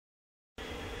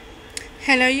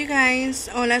Hello you guys,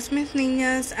 hola mis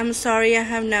niñas. I'm sorry I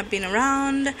have not been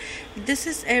around. This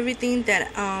is everything that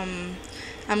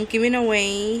I'm giving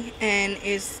away, and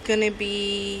it's gonna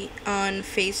be on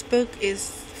Facebook. Is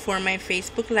for my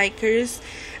Facebook likers.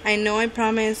 I know I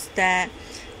promised that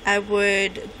I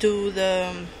would do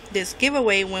this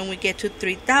giveaway when we get to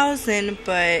 3,000,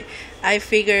 but I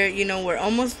figure we're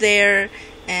almost there,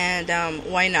 and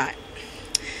why not?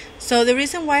 So the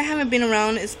reason why I haven't been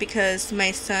around is because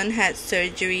my son had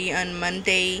surgery on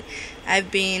Monday.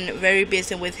 I've been very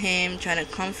busy with him, trying to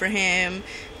comfort him,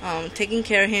 taking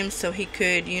care of him so he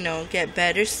could, get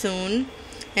better soon,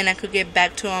 and I could get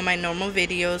back to all my normal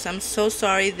videos. I'm so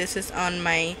sorry this is on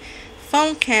my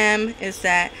phone cam, is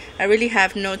that I really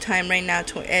have no time right now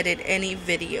to edit any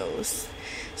videos.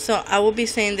 So I will be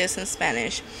saying this in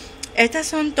Spanish. Estas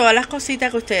son todas las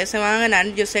cositas que ustedes se van a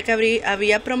ganar. Yo sé que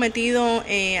había prometido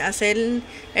hacer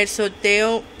el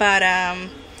sorteo para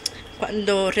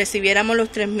cuando recibiéramos los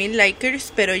 3,000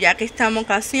 likers, pero ya que estamos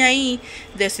casi ahí,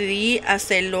 decidí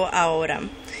hacerlo ahora.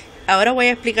 Ahora voy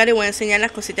a explicar y voy a enseñar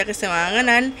las cositas que se van a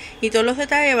ganar, y todos los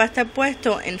detalles va a estar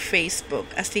puesto en Facebook.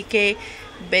 Así que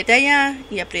vete allá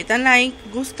y aprieta like,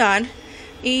 gustar,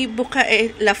 y busca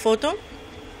la foto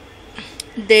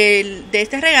de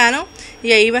este regalo,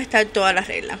 y ahí va a estar todas las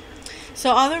reglas.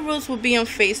 So all the rules will be on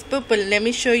Facebook, but let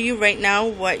me show you right now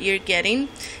what you're getting.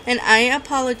 And I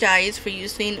apologize for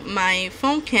using my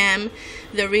phone cam.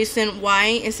 The reason why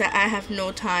is that I have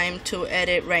no time to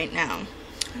edit right now.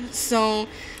 So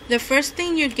the first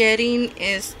thing you're getting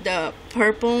is the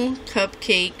purple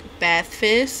cupcake bath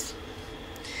fizz,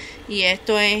 y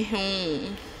esto es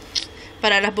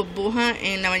para las burbujas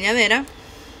en la bañadera.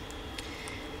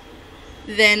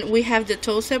 Then we have the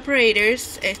toe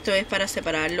separators. Esto es para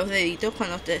separar los deditos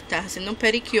cuando te estás haciendo un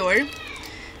pedicure.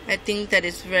 I think that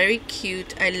is very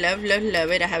cute. I love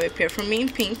it. I have a pair for me in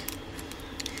pink.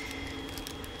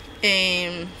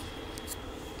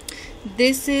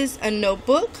 This is a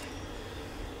notebook,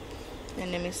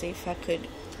 and let me see if I could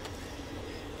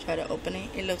try to open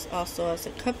it. It looks also as a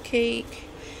cupcake.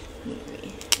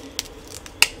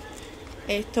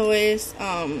 Esto es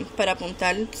para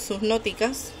apuntar sus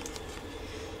noticas.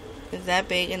 It's that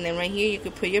big, and then right here you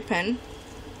could put your pen.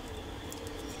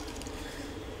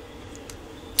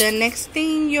 The next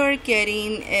thing you're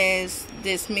getting is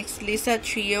this Miss Lisa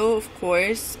trio. Of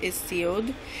course, it's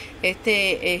sealed. Este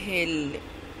es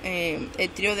el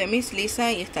trío de Miss Lisa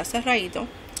y está cerradito.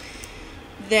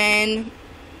 Then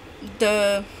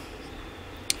the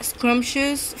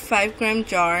scrumptious 5-gram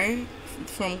jar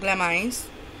from Glamise.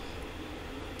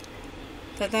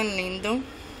 Está tan lindo.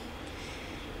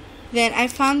 Then I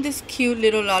found this cute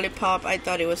little lollipop. I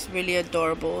thought it was really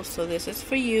adorable, so this is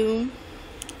for you.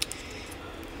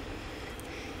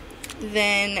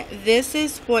 Then this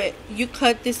is what you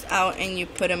cut this out and you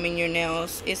put them in your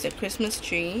nails. It's a Christmas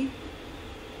tree.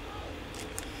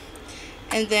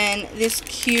 And then this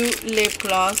cute lip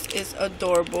gloss is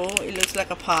adorable. It looks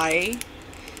like a pie.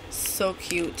 So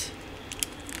cute.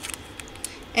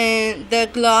 And the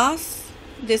gloss,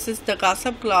 this is the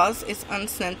Gossip Gloss. It's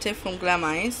unscented from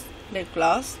Glamise lip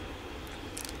gloss.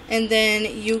 And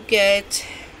then you get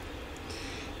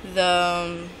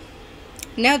the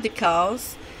nail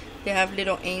decals. They have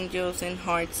little angels and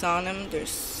hearts on them. They're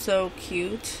so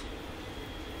cute.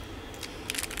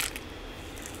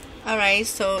 Alright,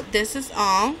 so this is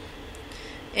all.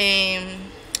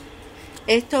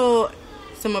 Esto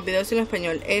se me olvidó decir en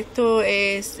español. Esto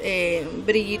es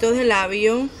brillitos de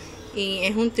labio, y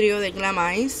es un trío de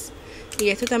Glamise. Y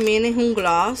esto también es un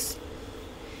gloss.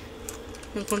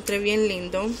 Lo encontré bien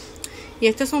lindo. Y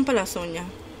estos son para las uñas.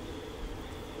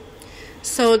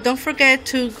 So don't forget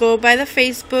to go by the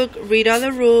Facebook, read all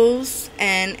the rules,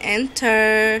 and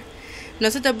enter. No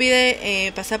se te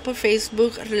olvide pasar por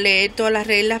Facebook, leer todas las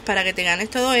reglas para que te ganes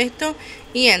todo esto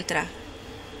y entra.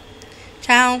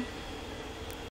 Chao.